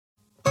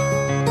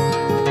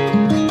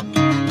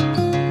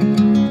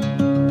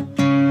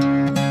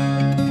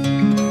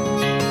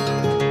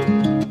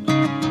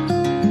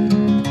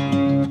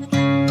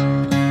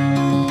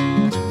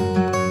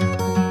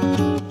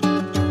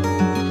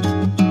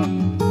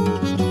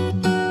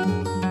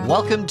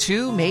welcome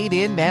to Made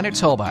in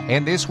Manitoba.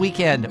 And this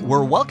weekend,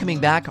 we're welcoming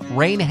back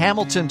Raine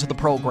Hamilton to the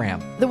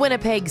program. The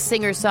Winnipeg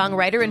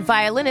singer-songwriter and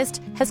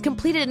violinist has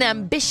completed an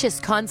ambitious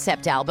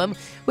concept album,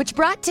 which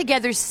brought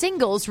together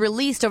singles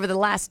released over the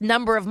last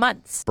number of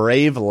months.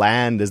 Brave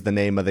Land is the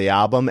name of the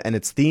album, and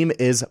its theme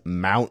is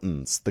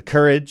mountains, the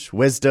courage,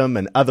 wisdom,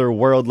 and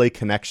otherworldly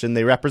connection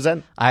they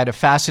represent. I had a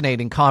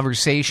fascinating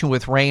conversation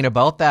with Raine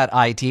about that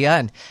idea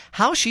and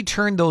how she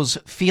turned those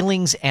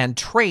feelings and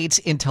traits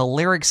into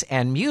lyrics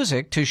and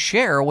music to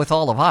share with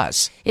all of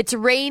us. It's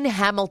Raine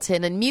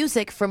Hamilton and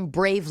music from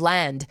Brave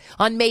Land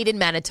on Made in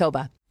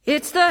Manitoba.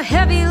 It's the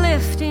heavy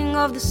lifting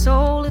of the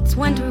soul. It's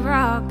when to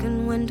rock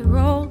and when to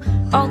roll.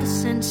 All the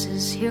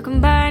senses here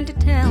combine to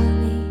tell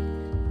me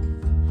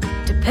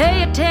to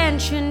pay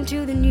attention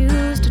to the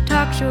news, to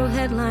talk show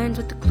headlines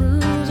with the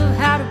clues of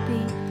how to be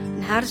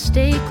and how to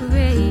stay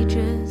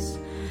courageous.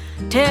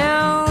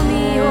 Tell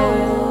me,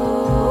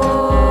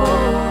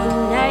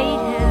 the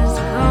night has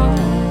come,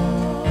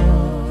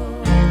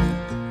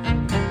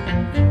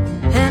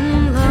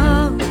 and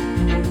love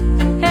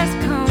has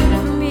come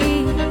for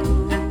me,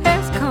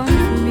 has come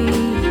for me.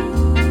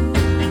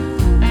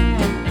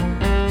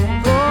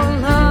 Oh,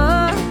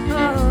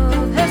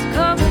 love has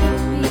come for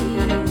me,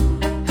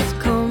 has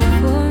come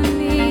for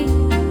me.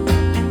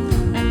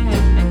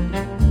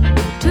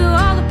 To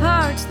all the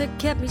parts that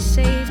kept me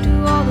safe,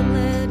 to all that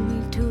led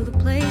me to the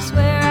place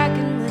where I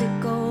can let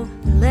it go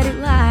and let it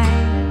lie.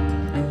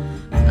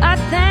 I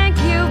thank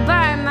you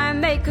by my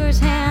maker's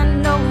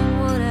hand, knowing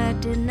what I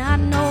did not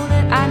know,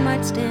 that I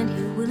might stand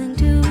here willing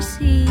to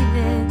receive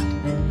it.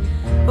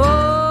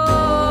 Oh,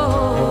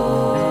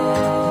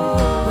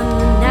 when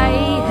the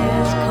night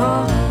has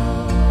come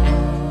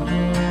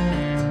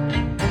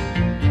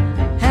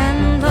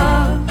and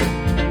love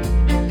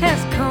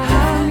has come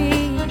for me,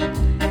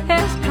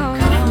 has come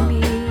for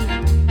me,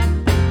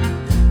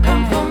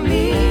 come for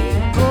me.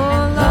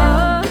 Oh,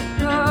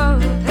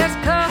 love has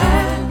come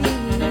for me,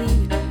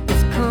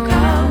 has come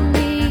for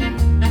me,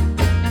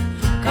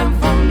 come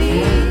for me.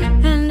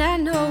 And I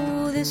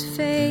know this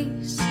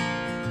face,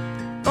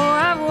 oh,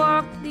 I've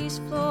walked these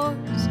floors.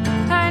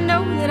 I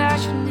know that I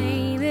should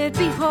name it,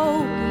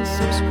 beholding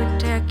some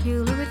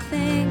spectacular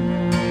thing.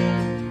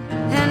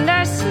 And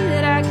I see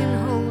that I can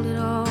hold it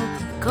all.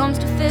 It comes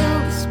to fill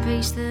the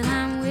space that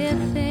I'm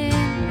within.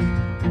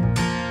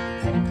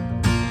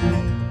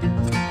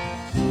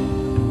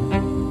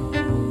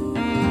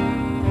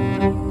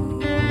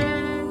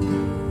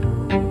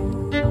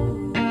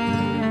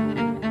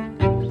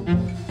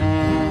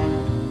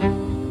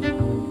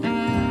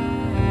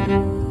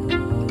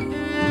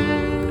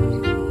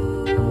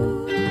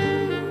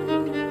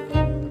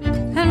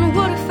 And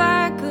what if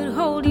I could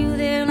hold you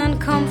there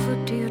and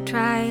comfort to your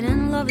tried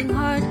and loving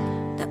heart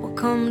that will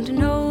come to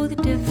know the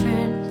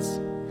difference?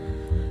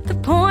 The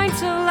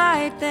points of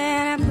light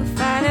that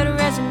amplify, that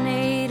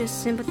resonate, a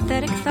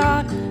sympathetic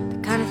thought, the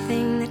kind of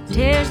thing that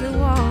tears the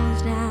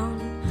walls down.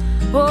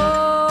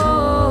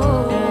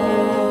 Oh,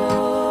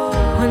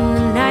 when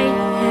the night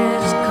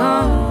has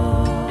come.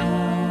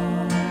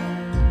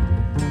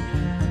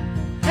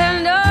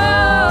 And the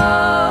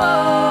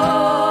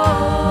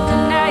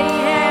night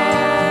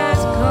has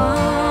come,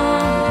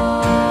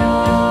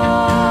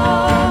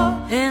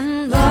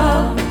 and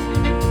love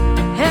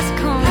has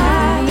come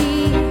for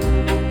me,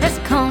 has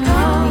come for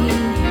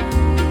me,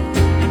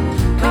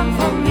 come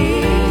for me.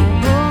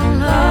 Oh,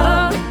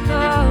 love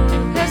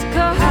has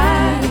come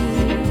for me,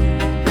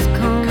 has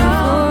come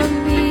for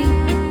me,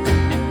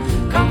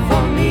 come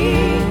for me.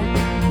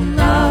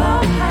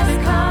 Love has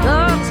come,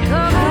 love has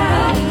come,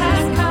 love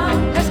has come,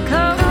 has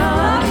come,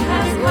 love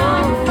has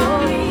come for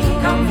me,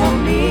 come for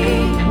me.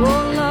 Oh,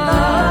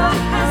 love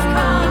has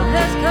come,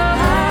 has come,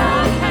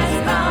 love has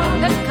come,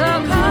 has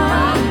come,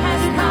 love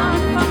has come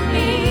for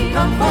me,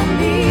 come for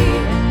me.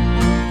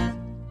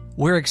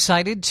 We're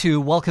excited to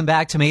welcome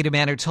back to Made in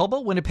Manitoba,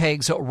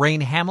 Winnipeg's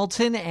Raine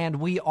Hamilton, and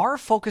we are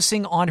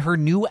focusing on her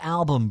new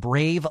album,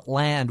 Brave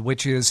Land,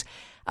 which is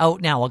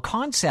out now, a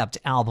concept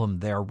album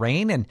there,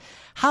 Raine. And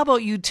how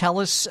about you tell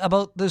us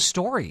about the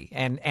story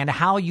and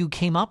how you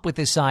came up with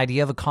this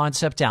idea of a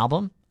concept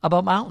album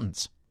about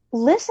mountains?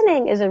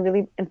 Listening is a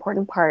really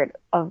important part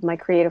of my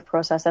creative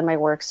process and my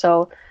work.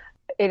 So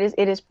it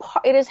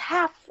is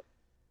half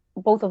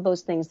both of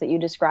those things that you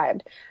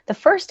described. The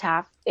first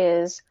half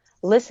is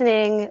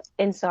listening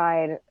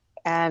inside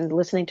and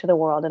listening to the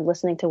world and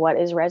listening to what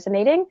is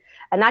resonating.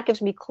 And that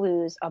gives me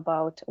clues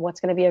about what's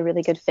going to be a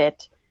really good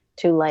fit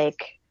to where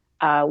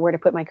to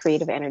put my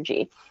creative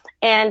energy.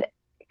 And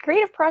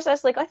creative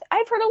process, I've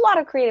heard a lot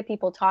of creative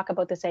people talk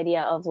about this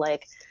idea of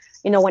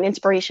when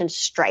inspiration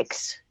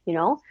strikes,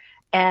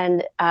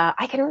 and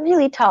I can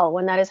really tell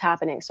when that is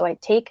happening. So I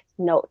take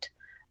note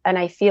and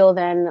I feel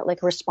then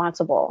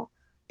responsible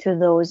to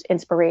those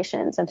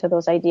inspirations and to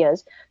those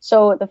ideas.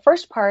 So the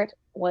first part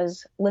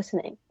was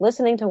listening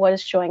to what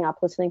is showing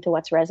up, listening to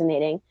what's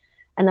resonating.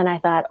 And then I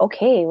thought,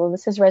 okay, well,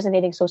 this is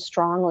resonating so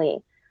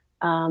strongly,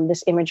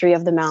 this imagery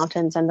of the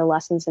mountains and the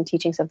lessons and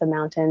teachings of the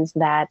mountains,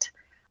 that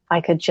I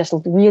could just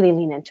really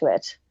lean into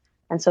it.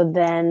 And so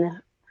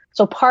then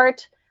So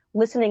part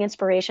listening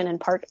inspiration and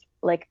part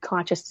like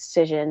conscious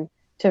decision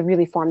to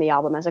really form the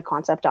album as a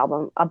concept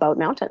album about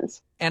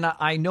mountains. And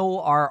I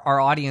know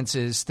our audience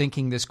is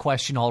thinking this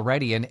question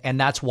already, and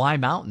that's why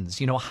mountains.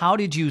 You know, how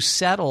did you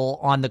settle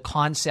on the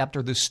concept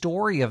or the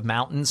story of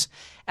mountains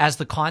as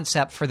the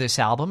concept for this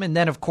album? And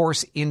then, of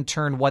course, in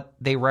turn, what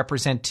they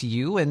represent to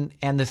you and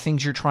the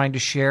things you're trying to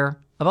share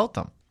about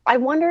them. I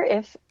wonder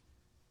if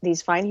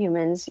these fine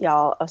humans,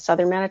 y'all, of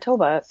southern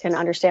Manitoba can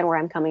understand where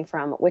I'm coming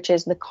from, which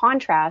is the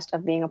contrast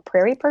of being a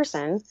prairie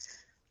person,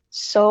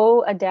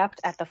 so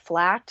adept at the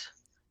flat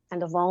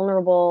and the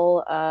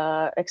vulnerable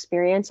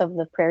experience of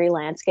the prairie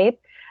landscape,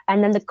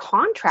 and then the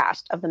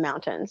contrast of the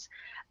mountains.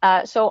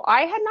 So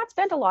I had not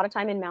spent a lot of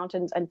time in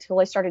mountains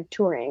until I started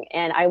touring,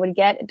 and I would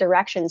get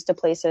directions to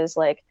places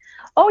like,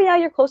 oh yeah,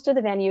 you're close to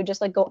the venue, just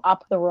like go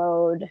up the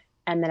road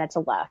and then it's a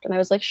left. And I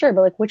was like, sure,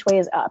 but like which way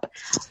is up?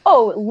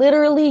 Oh,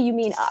 literally you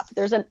mean up.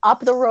 There's an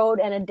up the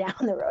road and a down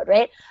the road,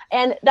 right?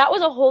 And that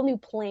was a whole new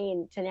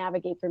plane to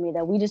navigate for me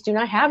that we just do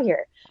not have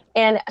here.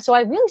 And so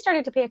I really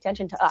started to pay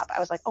attention to up. I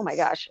was like, oh my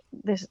gosh,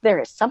 there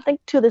is something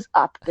to this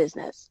up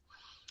business.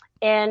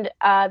 And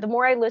the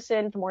more I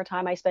listened, the more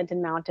time I spent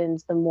in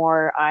mountains, the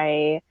more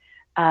I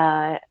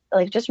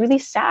like just really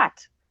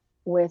sat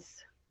with,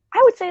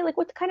 I would say, like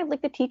with kind of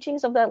like the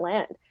teachings of that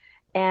land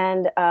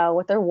and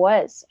what there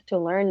was to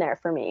learn there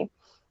for me.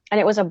 And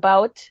it was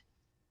about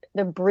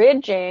the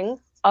bridging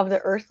of the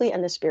earthly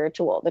and the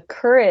spiritual, the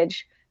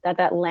courage that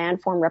that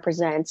landform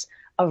represents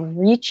of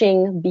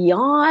reaching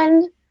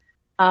beyond,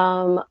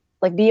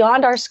 like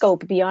beyond our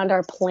scope, beyond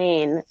our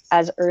plane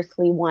as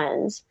earthly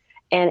ones,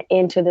 and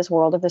into this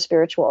world of the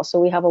spiritual. So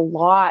we have a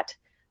lot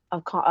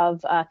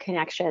of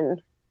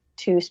connection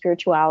to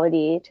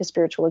spirituality, to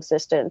spiritual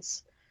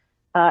existence,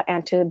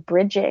 and to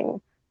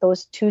bridging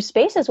those two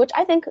spaces, which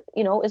I think,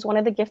 you know, is one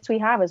of the gifts we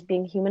have as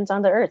being humans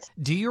on the earth.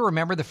 Do you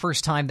remember the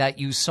first time that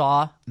you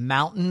saw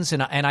mountains?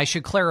 And I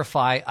should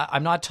clarify,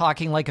 I'm not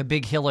talking like a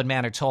big hill in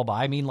Manitoba.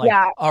 I mean like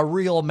a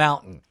real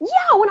mountain.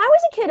 Yeah, when I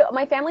was a kid,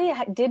 my family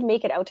did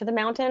make it out to the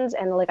mountains.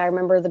 And like I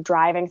remember the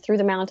driving through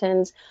the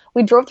mountains.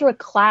 We drove through a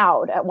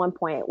cloud at one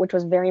point, which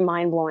was very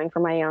mind-blowing for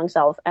my young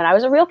self. And I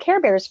was a real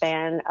Care Bears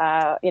fan,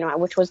 you know,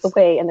 which was the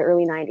way in the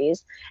early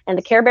 90s. And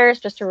the Care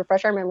Bears, just to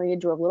refresh our memory,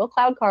 drove little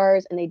cloud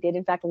cars, and they did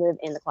in fact live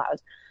in the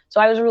clouds.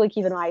 So I was really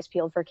keeping my eyes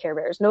peeled for Care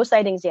Bears. No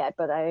sightings yet,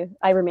 but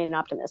I remain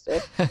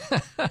optimistic.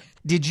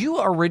 Did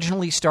you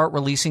originally start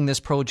releasing this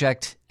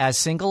project as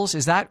singles?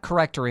 Is that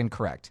correct or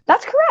incorrect?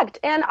 That's correct.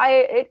 And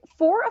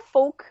for a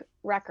folk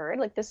record,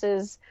 like this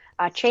is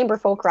a chamber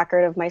folk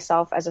record of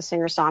myself as a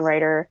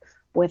singer-songwriter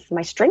with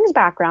my strings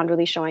background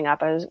really showing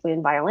up as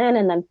in violin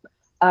and then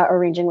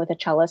arranging with a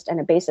cellist and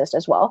a bassist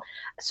as well.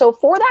 So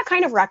for that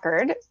kind of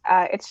record,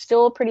 it's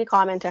still pretty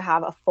common to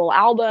have a full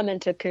album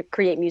and to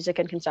create music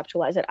and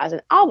conceptualize it as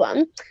an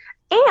album.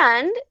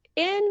 And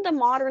in the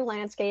modern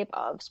landscape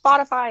of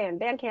Spotify and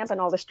Bandcamp and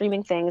all the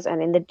streaming things,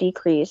 and in the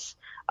decrease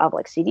of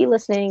like CD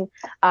listening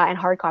and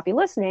hard copy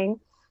listening,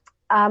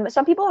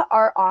 some people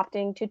are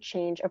opting to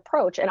change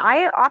approach. And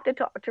I opted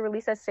to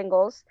release as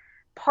singles,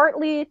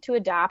 partly to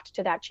adapt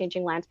to that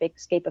changing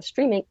landscape of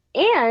streaming,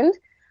 and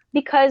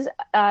because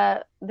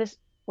this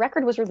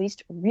record was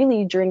released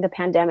really during the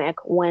pandemic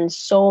when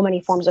so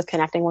many forms of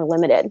connecting were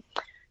limited.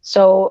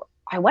 So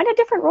I went a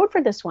different road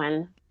for this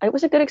one. It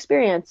was a good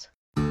experience.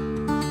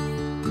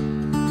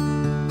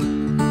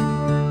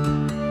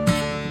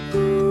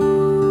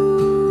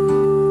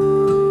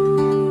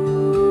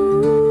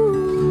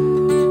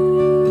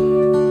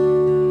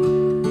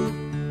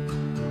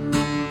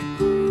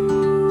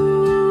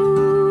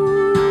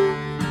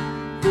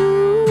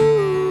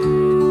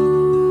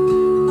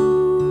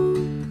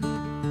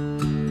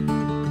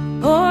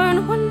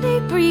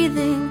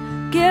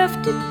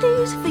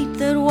 These feet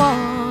that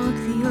walk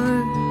the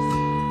earth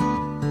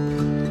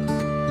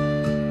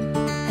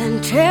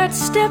and tread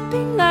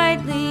stepping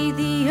lightly,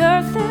 the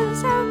earth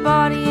is our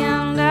body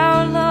and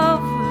our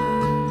lover.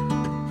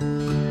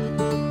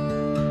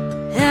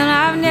 And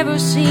I've never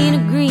seen a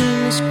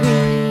greenless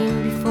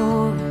green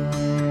before.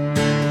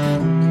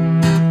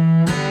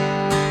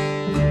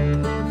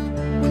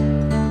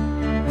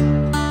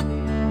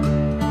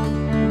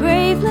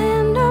 Brave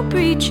land of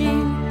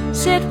preaching,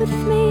 sit with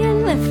me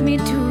and lift me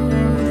to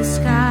the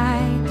sky,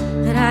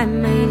 that I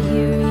may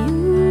hear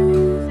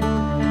you.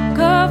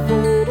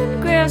 Covered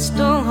in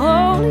crystal,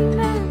 holy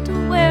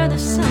mantle where the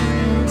sun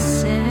is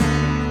set.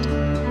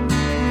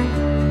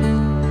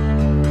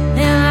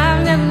 And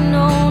I've never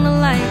known a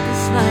light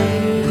this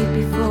light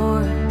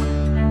before.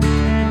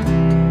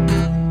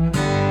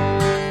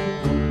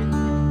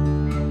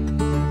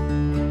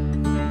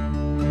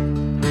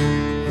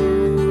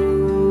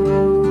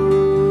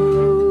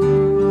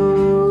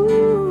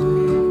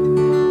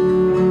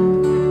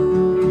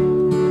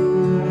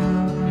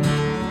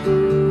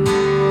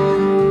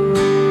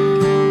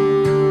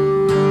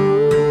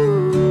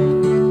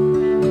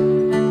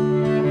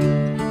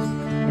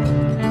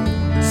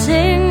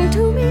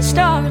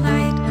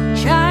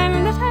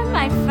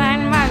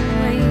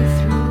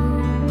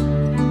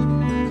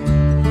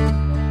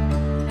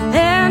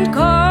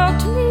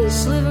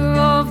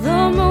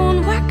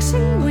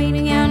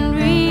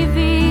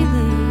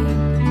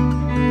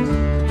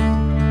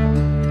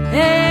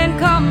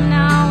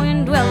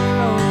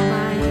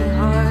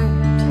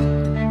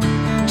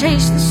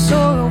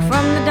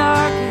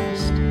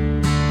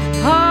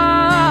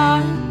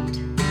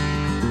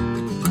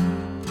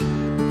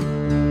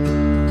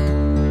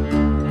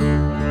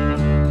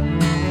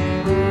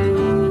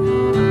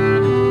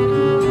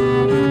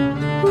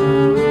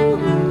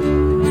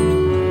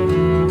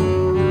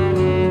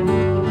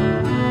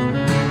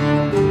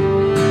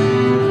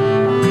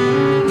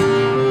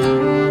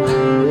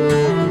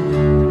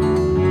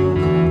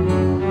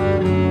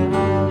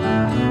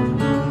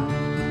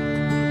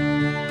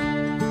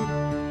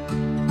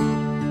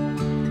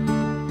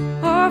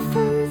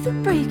 suffer the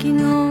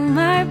breaking of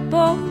my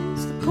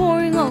bones, the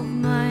pouring of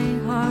my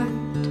heart.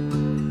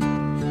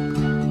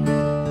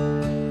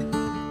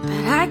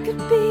 That I could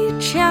be a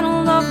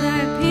channel of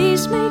thy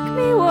peace, make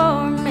me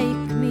warm,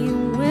 make me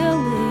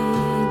willing.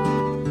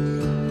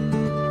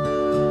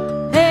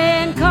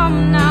 And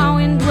come now,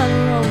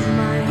 indweller of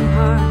my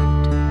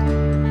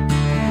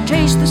heart,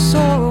 chase the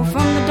sorrow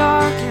from the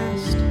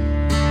darkest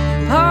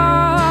part.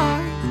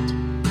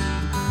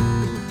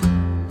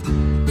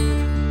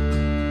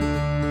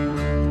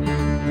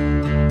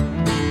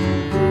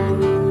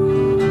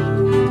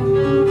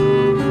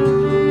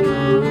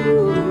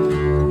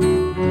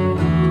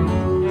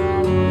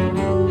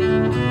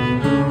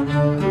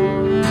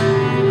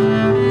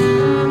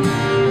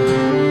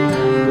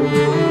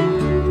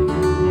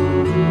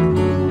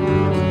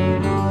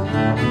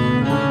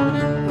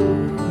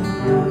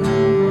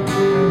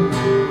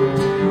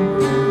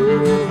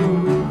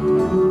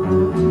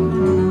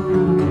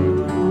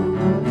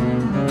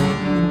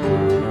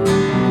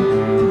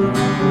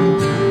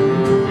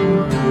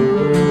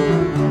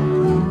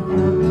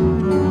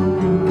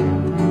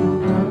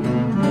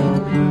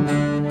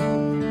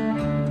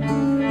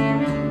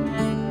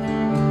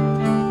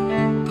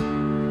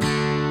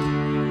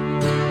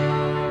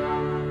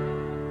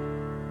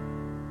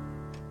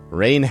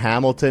 Raine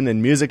Hamilton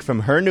and music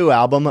from her new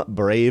album,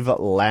 Brave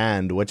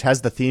Land, which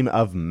has the theme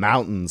of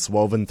mountains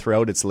woven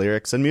throughout its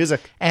lyrics and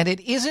music. And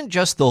it isn't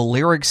just the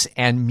lyrics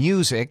and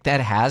music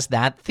that has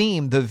that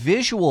theme. The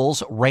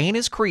visuals Raine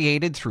has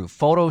created through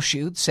photo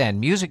shoots and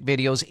music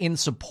videos in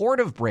support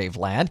of Brave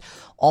Land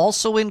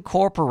also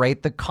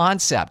incorporate the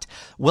concept.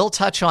 We'll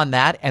touch on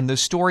that and the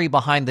story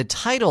behind the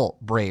title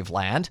Brave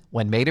Land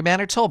when Made in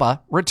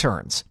Manitoba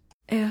returns.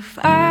 If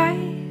I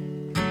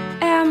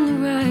am the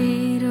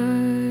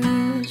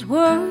writer's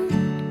word,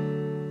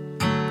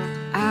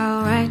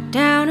 I'll write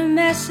down a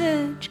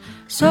message,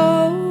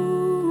 so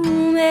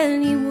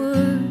many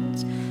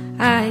words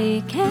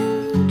I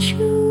can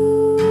choose.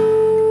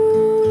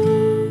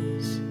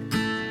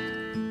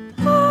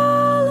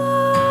 All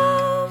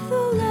of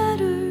the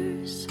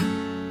letters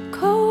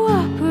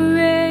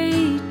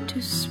cooperate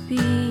to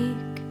speak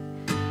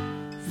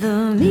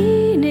the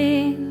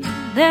meaning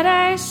that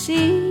I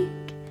seek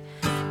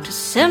to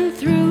send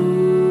through.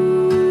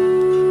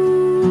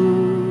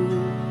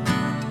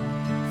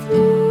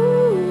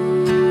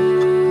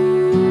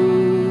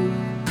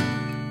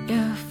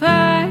 If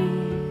I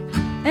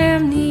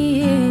am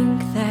the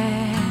ink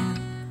that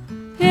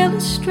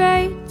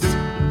illustrates,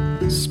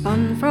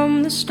 spun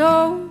from the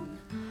stone,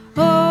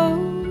 oh,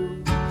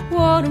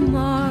 what a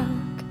mark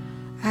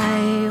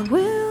I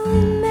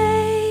will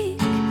make.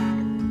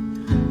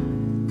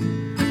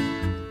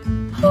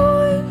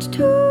 Point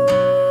to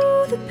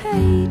the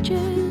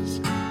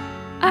pages,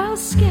 I'll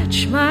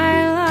sketch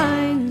my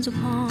lines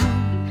upon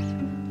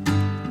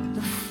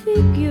the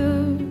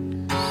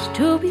figures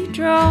to be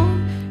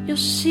drawn. You'll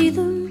see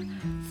them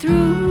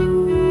through.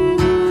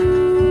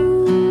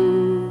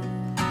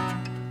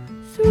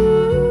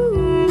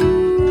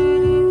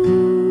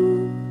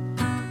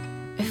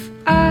 If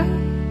I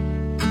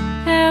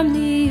am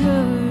the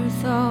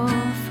earth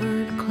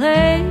offered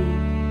clay,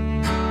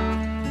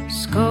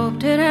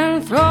 sculpted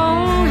and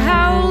thrown,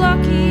 how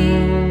lucky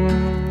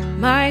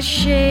my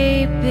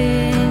shape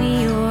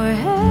in your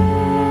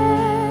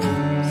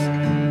hands.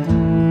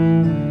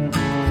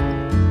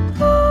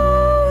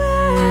 Oh,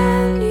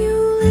 and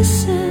you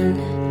listen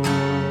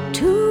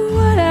to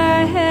what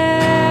I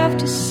have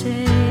to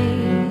say.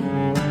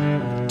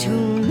 To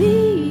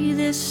me,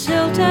 this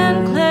silt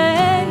and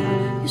clay,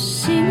 you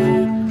see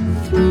me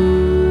through.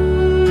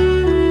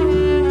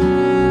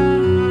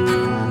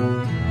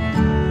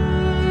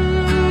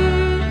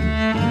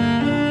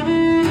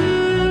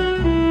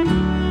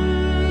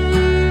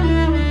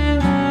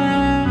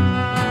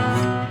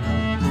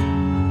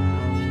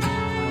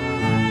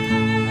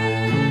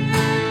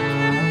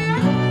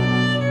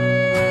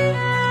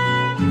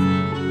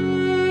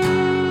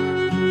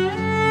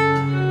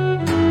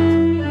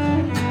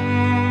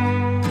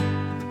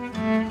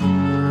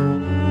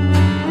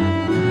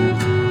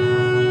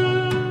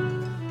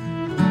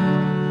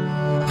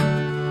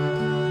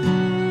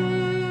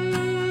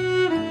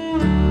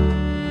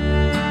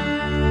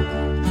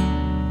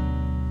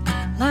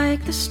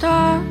 Like the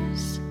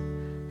stars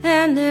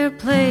and their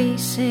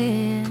place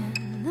in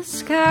the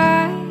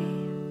sky,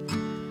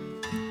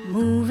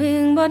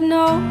 moving but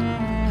known,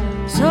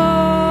 so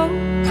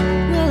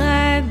will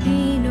I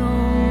be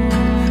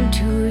known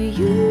to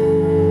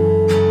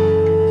you.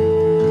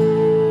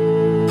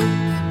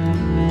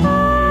 I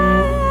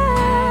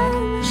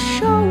am a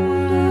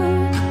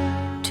shoulder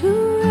to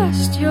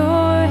rest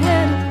your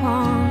head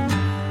upon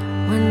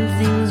when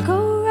things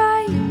go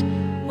right,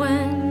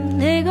 when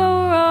they go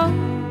wrong.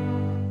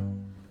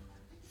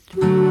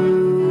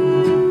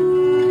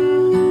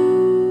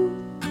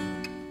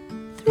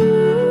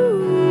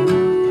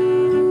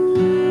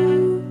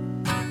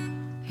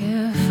 If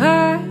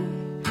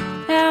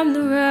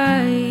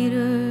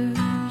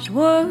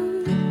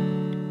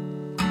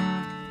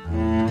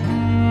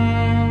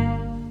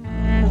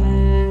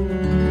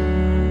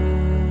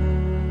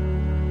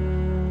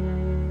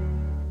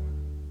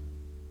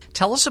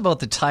Tell us about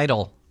the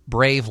title,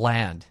 Brave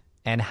Land,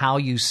 and how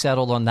you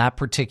settled on that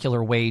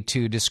particular way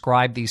to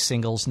describe these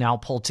singles now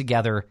pulled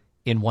together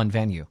in one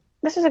venue.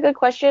 This is a good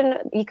question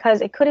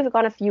because it could have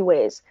gone a few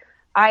ways.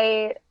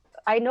 I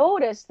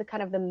noticed the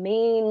kind of the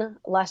main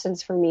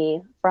lessons for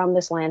me from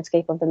this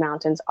landscape of the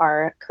mountains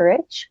are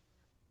courage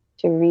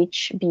to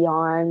reach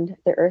beyond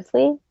the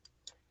earthly,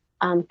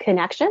 the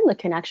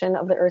connection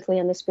of the earthly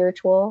and the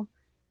spiritual,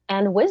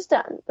 and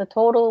wisdom, the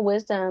total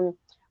wisdom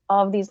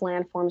of these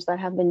landforms that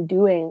have been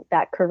doing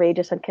that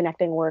courageous and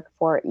connecting work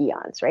for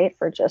eons, right?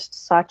 For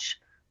just such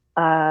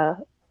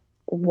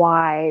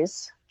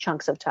wise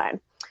chunks of time.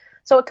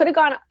 So it could have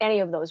gone any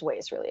of those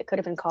ways, really. It could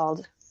have been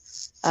called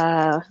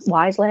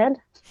Wise Land,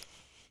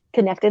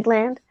 Connected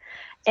Land.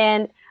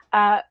 And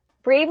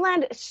Brave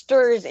Land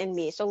stirs in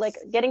me. So like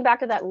getting back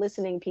to that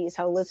listening piece,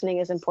 how listening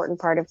is an important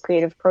part of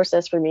creative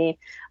process for me.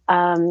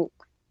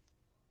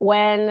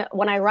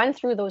 When I run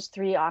through those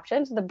three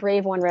options, the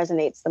brave one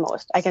resonates the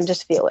most. I can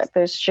just feel it.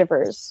 There's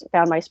shivers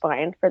down my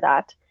spine for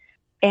that.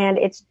 And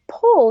it's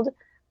pulled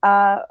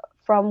from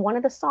one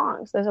of the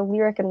songs. There's a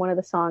lyric in one of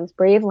the songs,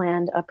 Brave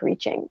Land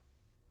Upreaching.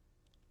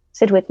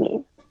 Sit with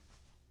me.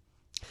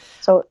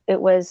 So it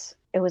was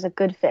a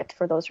good fit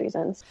for those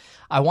reasons.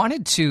 I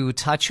wanted to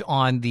touch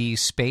on the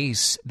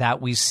space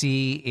that we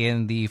see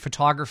in the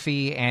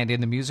photography and in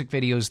the music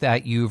videos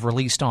that you've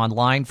released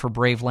online for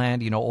Brave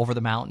Land, Over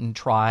the Mountain,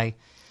 Try,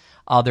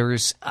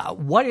 others.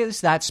 What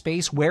is that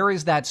space? Where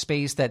is that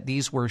space that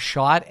these were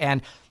shot?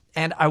 And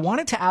I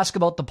wanted to ask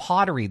about the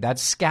pottery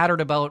that's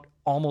scattered about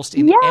almost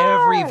in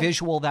every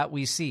visual that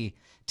we see.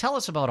 Tell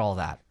us about all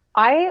that.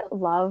 I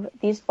love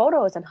these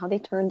photos and how they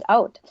turned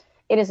out.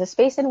 It is a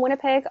space in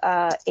Winnipeg,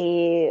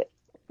 a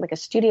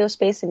studio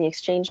space in the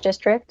Exchange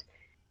District.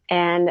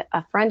 And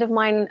a friend of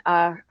mine,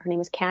 her name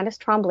is Candace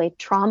Tremblay,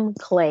 Trom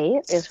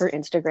Clay is her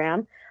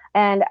Instagram.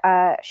 And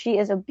she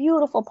is a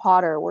beautiful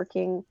potter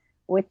working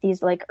with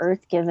these like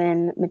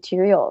earth-given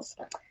materials.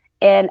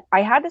 And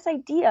I had this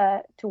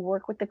idea to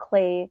work with the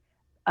clay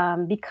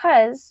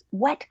because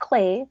wet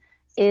clay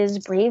is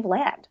brave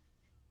land.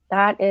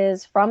 That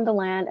is from the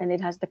land, and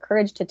it has the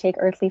courage to take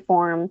earthly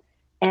form,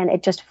 and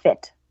it just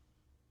fit.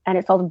 And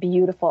it felt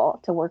beautiful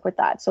to work with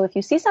that. So if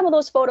you see some of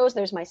those photos,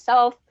 there's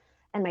myself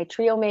and my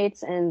trio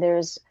mates, and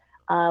there's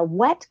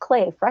wet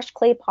clay, fresh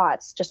clay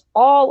pots, just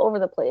all over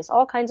the place,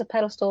 all kinds of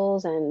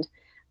pedestals and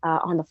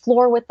on the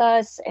floor with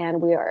us. And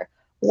we are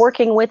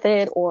working with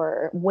it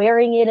or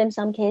wearing it in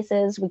some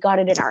cases. We got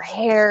it in our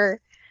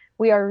hair.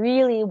 We are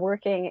really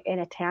working in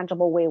a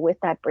tangible way with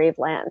that brave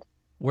land.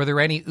 Were there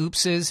any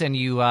oopses and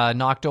you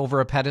knocked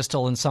over a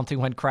pedestal and something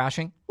went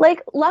crashing?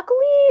 Like, luckily,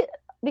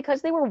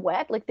 because they were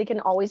wet, like they can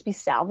always be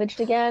salvaged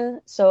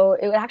again. So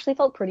it actually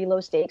felt pretty low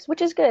stakes,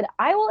 which is good.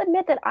 I will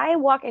admit that I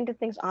walk into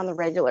things on the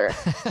regular.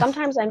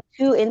 Sometimes I'm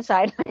too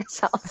inside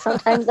myself.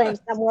 Sometimes I'm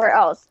somewhere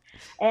else.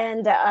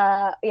 And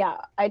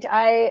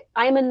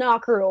I'm a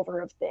knocker over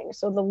of things.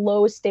 So the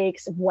low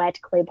stakes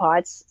wet clay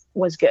pots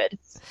was good.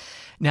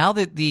 Now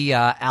that the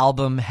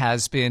album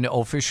has been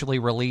officially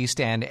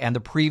released and the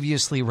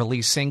previously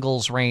released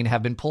singles, Raine,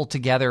 have been pulled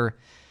together,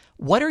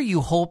 what are you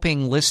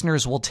hoping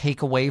listeners will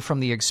take away from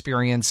the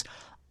experience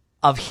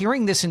of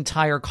hearing this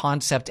entire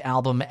concept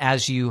album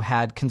as you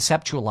had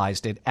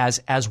conceptualized it,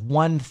 as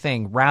one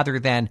thing rather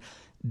than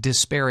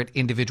disparate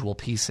individual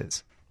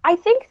pieces? I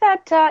think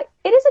that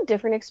it is a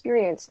different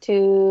experience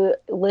to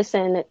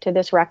listen to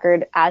this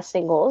record as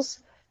singles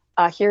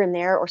here and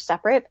there or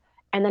separate,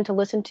 and then to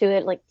listen to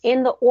it like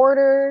in the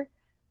order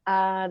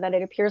that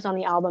it appears on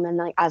the album and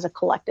like as a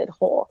collected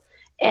whole.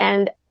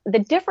 And the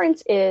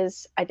difference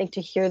is, I think,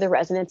 to hear the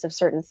resonance of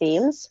certain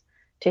themes,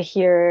 to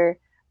hear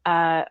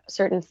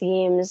certain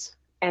themes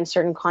and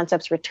certain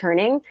concepts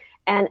returning,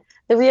 and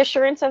the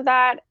reassurance of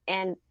that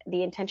and the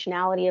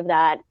intentionality of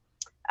that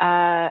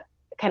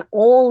can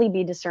only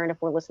be discerned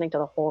if we're listening to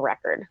the whole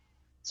record.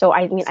 So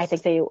I mean, I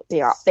think they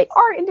are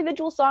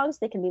individual songs.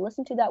 They can be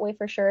listened to that way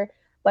for sure,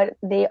 but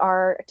they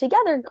are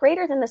together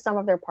greater than the sum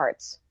of their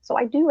parts. So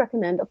I do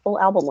recommend a full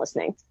album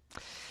listening.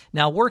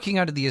 Now, working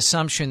under the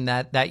assumption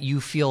that you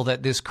feel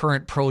that this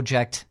current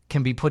project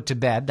can be put to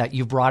bed, that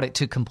you've brought it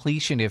to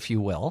completion, if you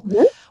will,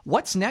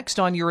 what's next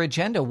on your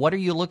agenda? What are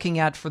you looking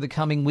at for the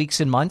coming weeks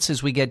and months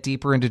as we get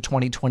deeper into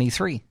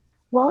 2023?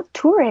 Well,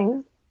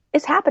 touring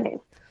is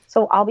happening.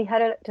 So I'll be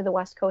headed to the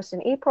West Coast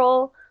in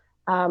April.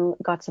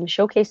 Got some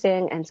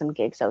showcasing and some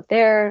gigs out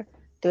there,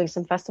 doing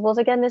some festivals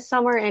again this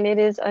summer. And it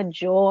is a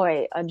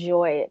joy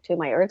to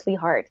my earthly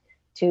heart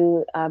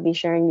to be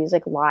sharing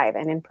music live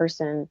and in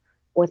person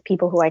with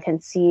people who I can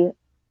see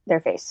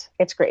their face.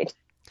 It's great.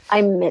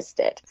 I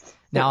missed it.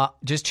 Now,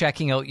 just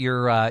checking out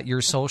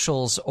your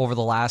socials over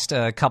the last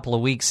couple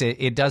of weeks,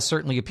 it does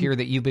certainly appear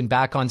that you've been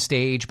back on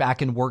stage,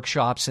 back in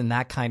workshops and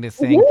that kind of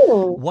thing.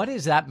 What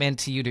has that meant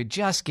to you to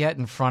just get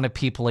in front of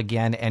people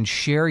again and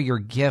share your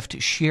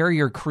gift, share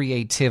your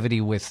creativity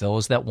with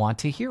those that want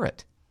to hear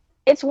it?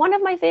 It's one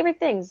of my favorite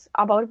things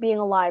about being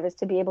alive is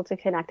to be able to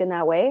connect in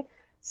that way.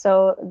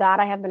 So that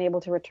I have been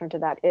able to return to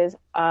that is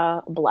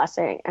a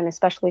blessing, and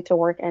especially to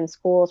work in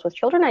schools with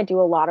children. I do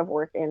a lot of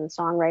work in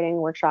songwriting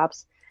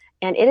workshops,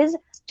 and it is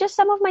just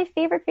some of my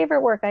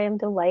favorite work. I am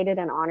delighted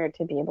and honored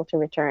to be able to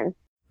return.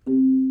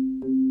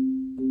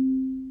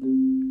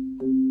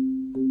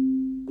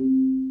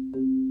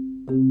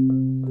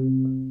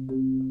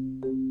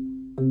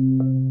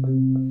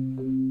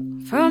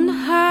 From the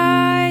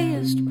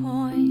highest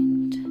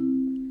point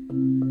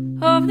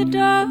of the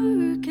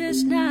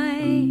darkest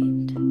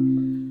night,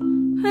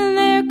 and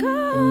there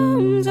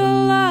comes a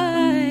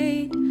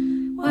light,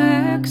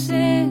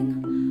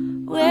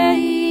 waxing,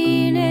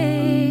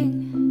 waning.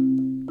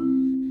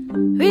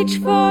 Reach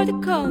for the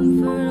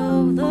comfort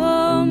of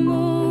the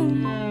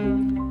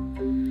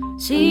moon.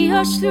 See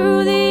us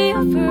through the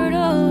effort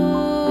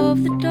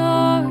of the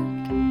dark.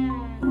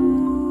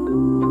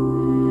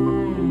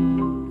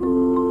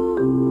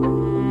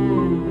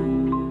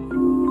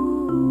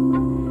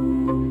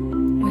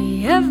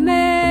 We have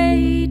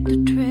made the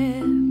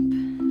trip.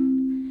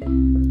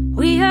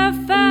 We have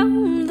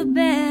found the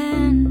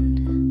bend.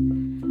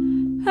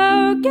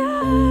 Our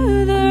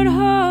gathered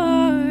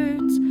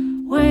hearts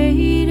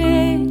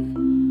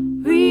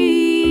waiting,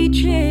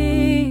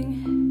 reaching.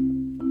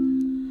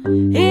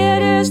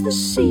 It is the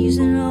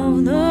season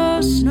of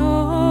the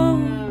snow.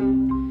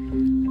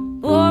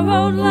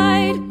 Borrowed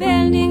light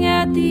bending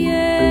at the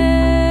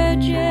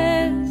edges.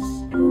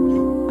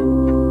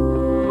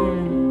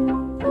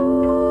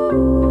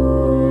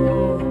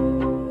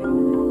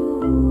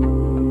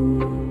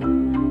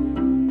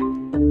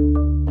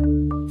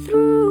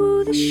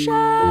 Through the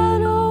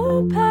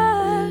shadow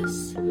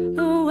pass,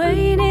 the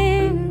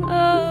waning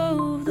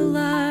of the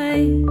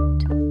light.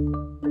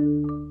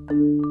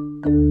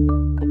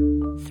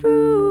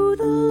 Through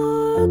the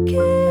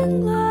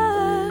looking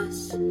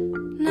glass,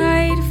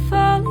 night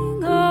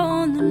falling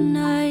on the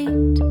night.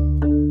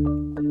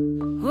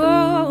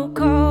 Oh,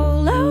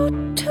 call out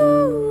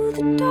to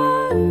the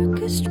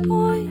darkest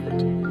point,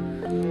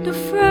 the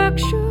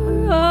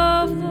fracture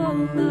of the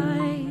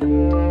light.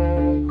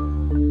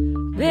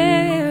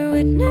 Bear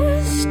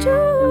witness to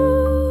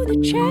the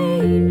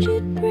change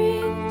it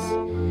brings,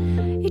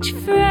 each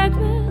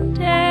fragment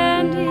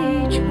and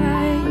each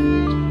right.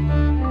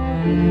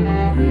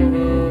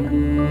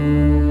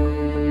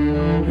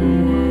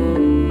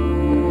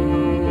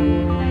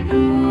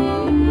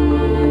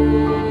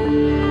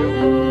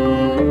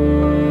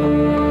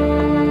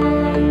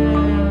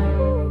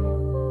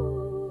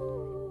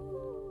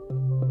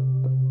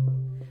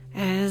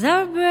 As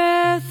our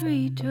breath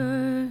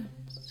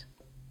returns,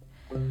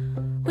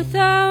 with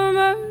our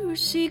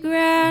mercy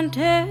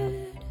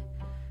granted,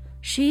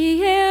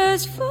 she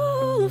is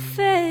full of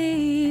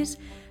face,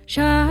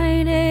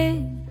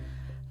 shining,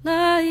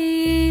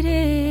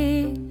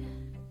 lighting.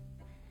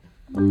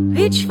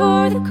 Reach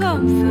for the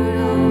comfort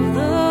of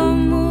the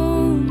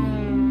moon.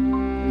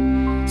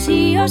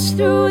 See us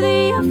through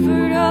the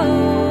effort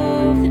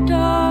of the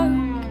dark.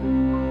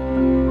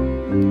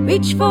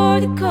 Reach for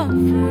the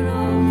comfort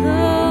of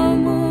the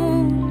moon.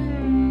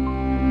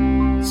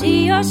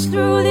 See us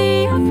through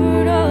the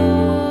effort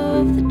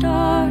of the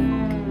dark.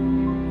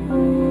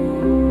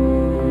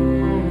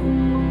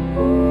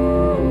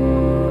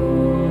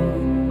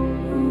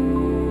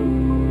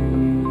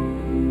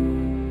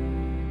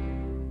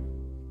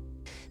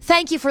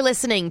 Thank you for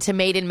listening to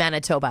Made in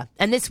Manitoba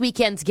and this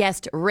weekend's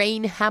guest,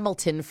 Raine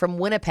Hamilton from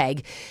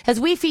Winnipeg, as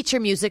we feature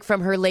music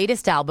from her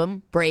latest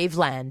album, Brave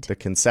Land. The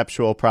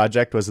conceptual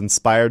project was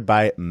inspired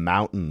by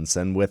mountains,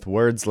 and with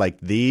words like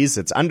these,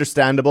 it's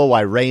understandable why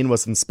Raine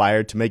was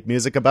inspired to make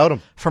music about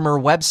them. From her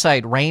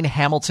website,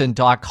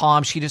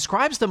 rainehamilton.com, she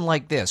describes them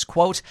like this,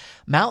 quote,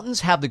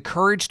 "Mountains have the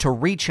courage to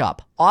reach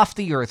up, off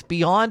the earth,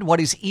 beyond what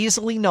is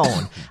easily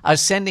known.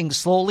 Ascending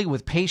slowly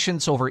with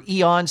patience over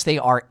eons, they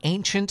are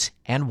ancient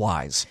and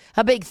wise."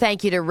 A big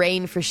thank you to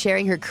Raine for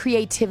sharing her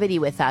creativity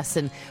with us,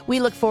 and we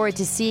look forward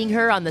to seeing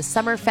her on the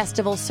Summer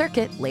Festival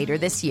circuit later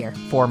this year.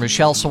 For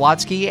Michelle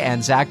Sawatsky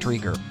and Zach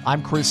Drieger,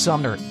 I'm Chris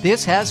Sumner.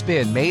 This has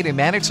been Made in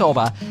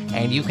Manitoba,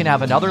 and you can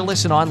have another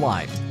listen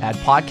online at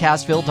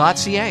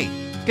podcastville.ca.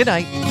 Good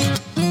night.